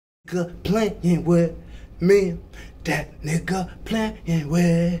Nigga playing with me. That nigga playing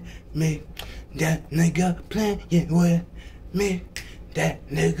with me. That nigga playing with me. That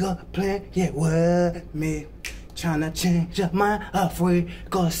nigga playing with me. Tryna change up my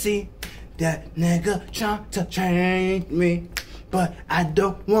frequency. That nigga trying to change me, but I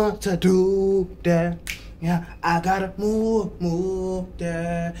don't want to do that. Yeah, I gotta move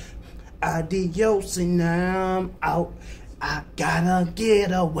that. Adios and now I'm out. I gotta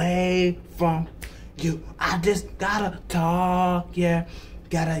get away from you. I just gotta talk, yeah.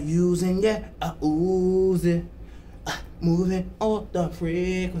 Gotta use it, yeah. I ooze it. Moving on the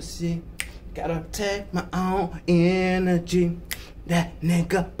frequency. Gotta take my own energy. That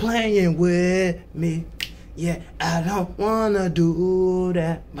nigga playing with me. Yeah, I don't wanna do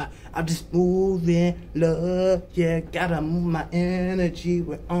that, but I'm just moving love. Yeah, gotta move my energy.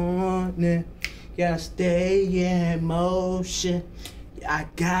 We're on it. Gotta stay in motion. I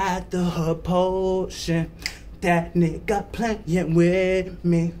got the potion. That nigga playing with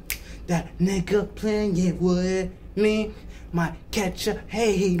me. That nigga playing with me. Might catch a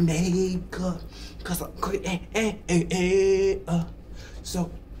haymaker, cause I'm great.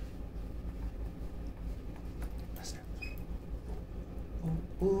 So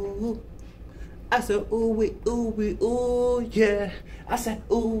ooh, I said ooh, yeah. I said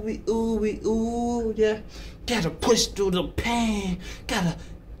ooh, yeah. Gotta push through the pain.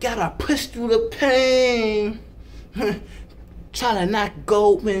 Gotta push through the pain. Try to not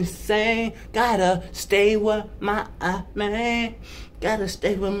go insane. Gotta stay with my man. Gotta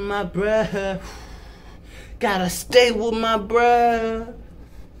stay with my bruh. Gotta stay with my bruh.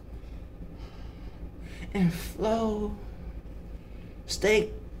 And flow. Stay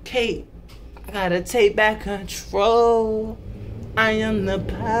Kate. I gotta take back control. I am the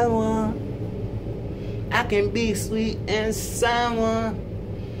power. I can be sweet and sour.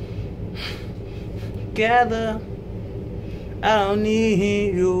 Gather. I don't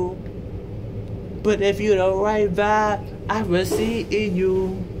need you, but if you're the right vibe, I receive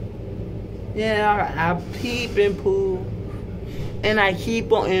you. Yeah, I peep and pull, and I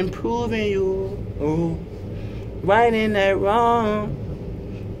keep on improving you. Ooh. Right and that wrong.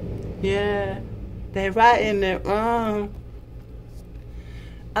 Yeah, they right and that wrong.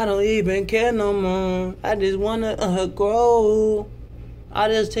 I don't even care no more. I just wanna grow. I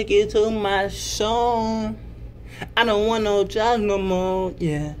just take it to my soul. I don't want no job no more,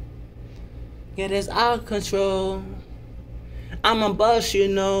 yeah. Yeah, that's out of control. I'm a boss, you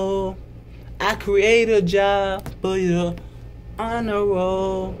know. I create a job, but you're on a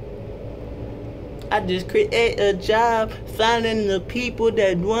roll. I just create a job, finding the people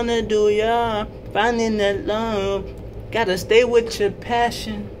that wanna do ya, finding that love. Gotta stay with your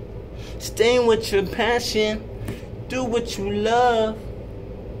passion, stay with your passion, do what you love.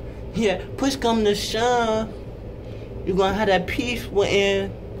 Yeah, push come to shove. You gonna have that peace when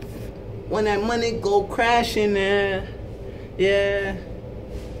that money go crashing there. Yeah,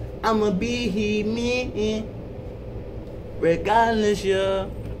 I'ma be me, regardless, yeah,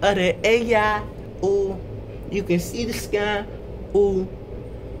 of the AI. Ooh, you can see the sky. Ooh,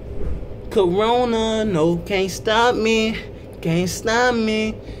 Corona, no, can't stop me, can't stop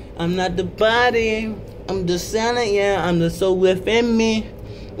me. I'm not the body, I'm the silent, yeah, I'm the soul within me.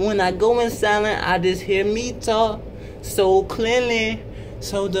 When I go in silent, I just hear me talk. So clearly,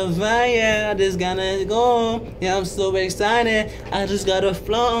 so divine, yeah, I just gotta go. Yeah, I'm so excited, I just gotta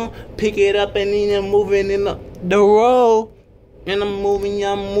flow. Pick it up and then I'm moving in the road. And I'm moving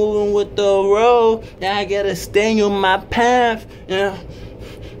with the road. Yeah, I gotta stay on my path. Yeah,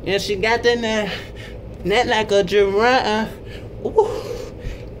 yeah, she got the net like a giraffe. Ooh,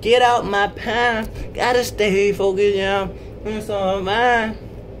 get out my path. Gotta stay focused, yeah. It's all mine.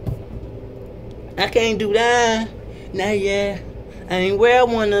 I can't do that. Not yet. I ain't where I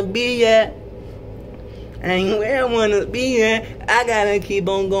wanna be yet. I ain't where I wanna be yet. I gotta keep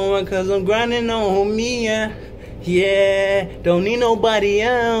on going cause I'm grinding on me, yeah. Yeah, don't need nobody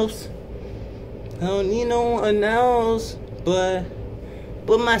else. I don't need no one else. But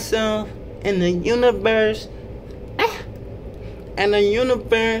put myself in the universe. And the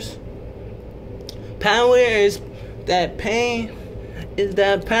universe. Power is that pain. Is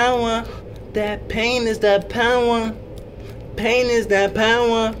that power. That pain is that power. Pain is that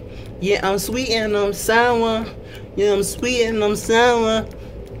power. Yeah, I'm sweet and I'm sour. Yeah, I'm sweet and I'm sour.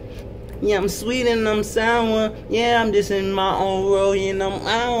 Yeah, I'm sweet and I'm sour. Yeah, I'm just in my own world and I'm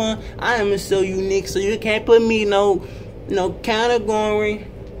hour. I am so unique, so you can't put me no category.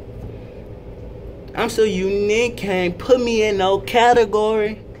 I'm so unique, can't put me in no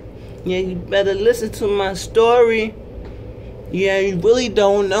category. Yeah, you better listen to my story. Yeah, you really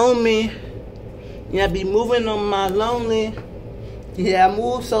don't know me. Yeah, I be moving on my lonely. Yeah, I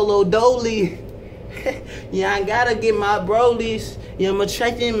move solo dolly. Yeah, I gotta get my brolies. Yeah, I'm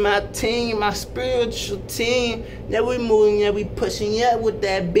attracting my team, my spiritual team. Yeah, we moving, yeah, we pushing, yeah, with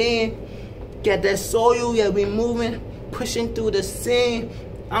that beam. Got that soil, yeah, we moving, pushing through the scene.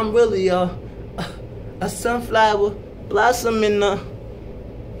 I'm really a sunflower blossoming on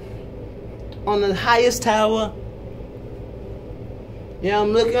the highest tower. Yeah,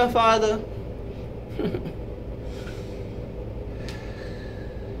 I'm looking farther.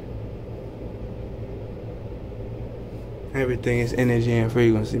 Everything is energy and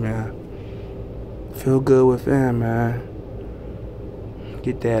frequency, man. Feel good within, man.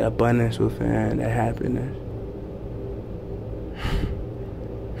 Get that abundance within, that happiness.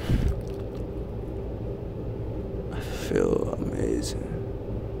 I feel amazing.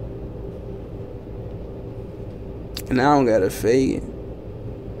 And I don't gotta fake it.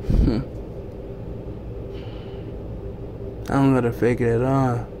 I don't gotta fake it at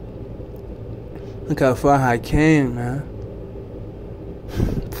all. Look how far I came, man.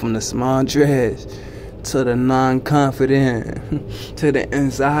 From the small dress to the non-confident, to the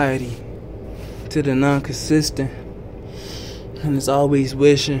anxiety, to the non-consistent. And it's always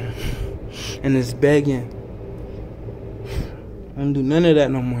wishing, and it's begging. I don't do none of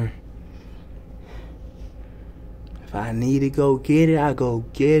that no more. If I need to go get it, I go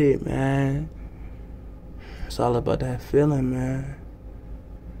get it, man. It's all about that feeling, man.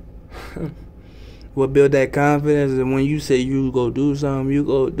 What build that confidence is when you say you go do something, you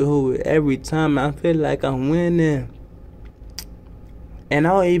go do it. Every time I feel like I'm winning. And I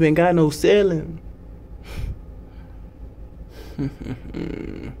don't even got no ceiling.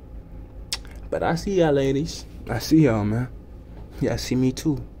 But I see y'all ladies. I see y'all, man. Y'all see me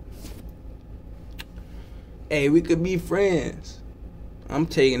too. Hey, we could be friends. I'm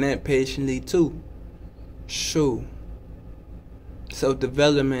taking that patiently too. Sure.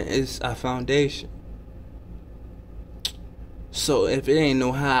 Self-development is our foundation. So if it ain't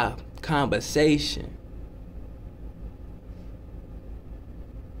no high conversation,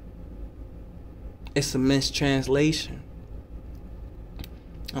 it's a mistranslation.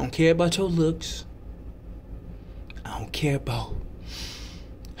 I don't care about your looks. I don't care about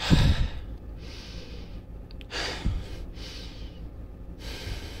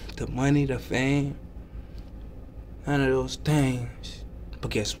the money, the fame, none of those things.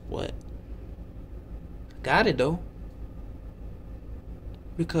 But guess what? Got it though.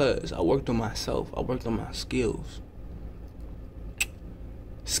 Because I worked on myself. I worked on my skills.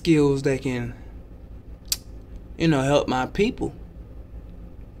 Skills that can, help my people.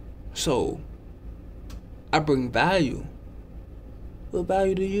 So, I bring value. What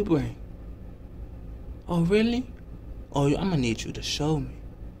value do you bring? Oh, really? Oh, I'm gonna need you to show me.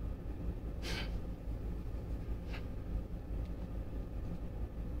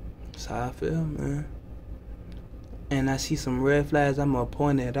 That's how I feel, man. And I see some red flags, I'm gonna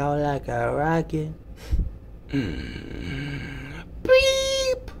point it out like a rocket. Beep!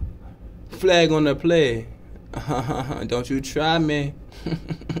 Flag on the play. Don't you try me.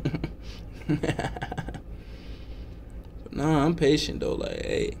 No, I'm patient though. Like,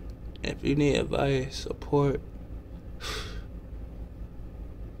 hey, if you need advice, support,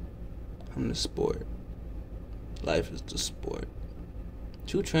 I'm the sport. Life is the sport.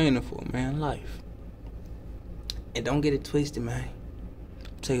 What you training for, man? Life. And don't get it twisted, man.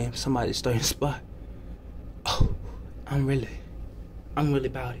 I'm taking somebody's starting spot. Oh, I'm really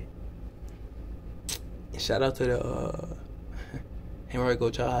about it. And shout out to the Henrico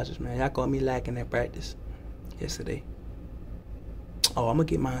Chargers, man. Y'all caught me lacking at practice yesterday. Oh, I'm gonna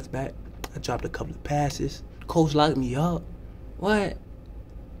get mine back. I dropped a couple of passes. Coach locked me up. What?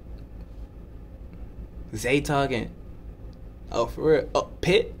 Zay talking. Oh, for real? Oh,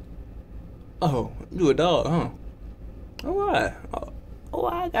 Pitt? Oh, you a dog, huh? Oh, why? Oh,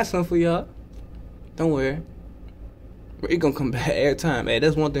 I got something for y'all. Don't worry. Rick gonna come back every time. Hey,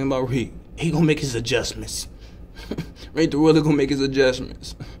 that's one thing about Rick. He gonna make his adjustments. RikDaRula gonna make his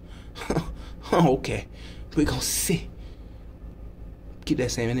adjustments. Okay. We gonna see. Keep that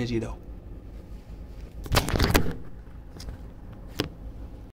same energy, though.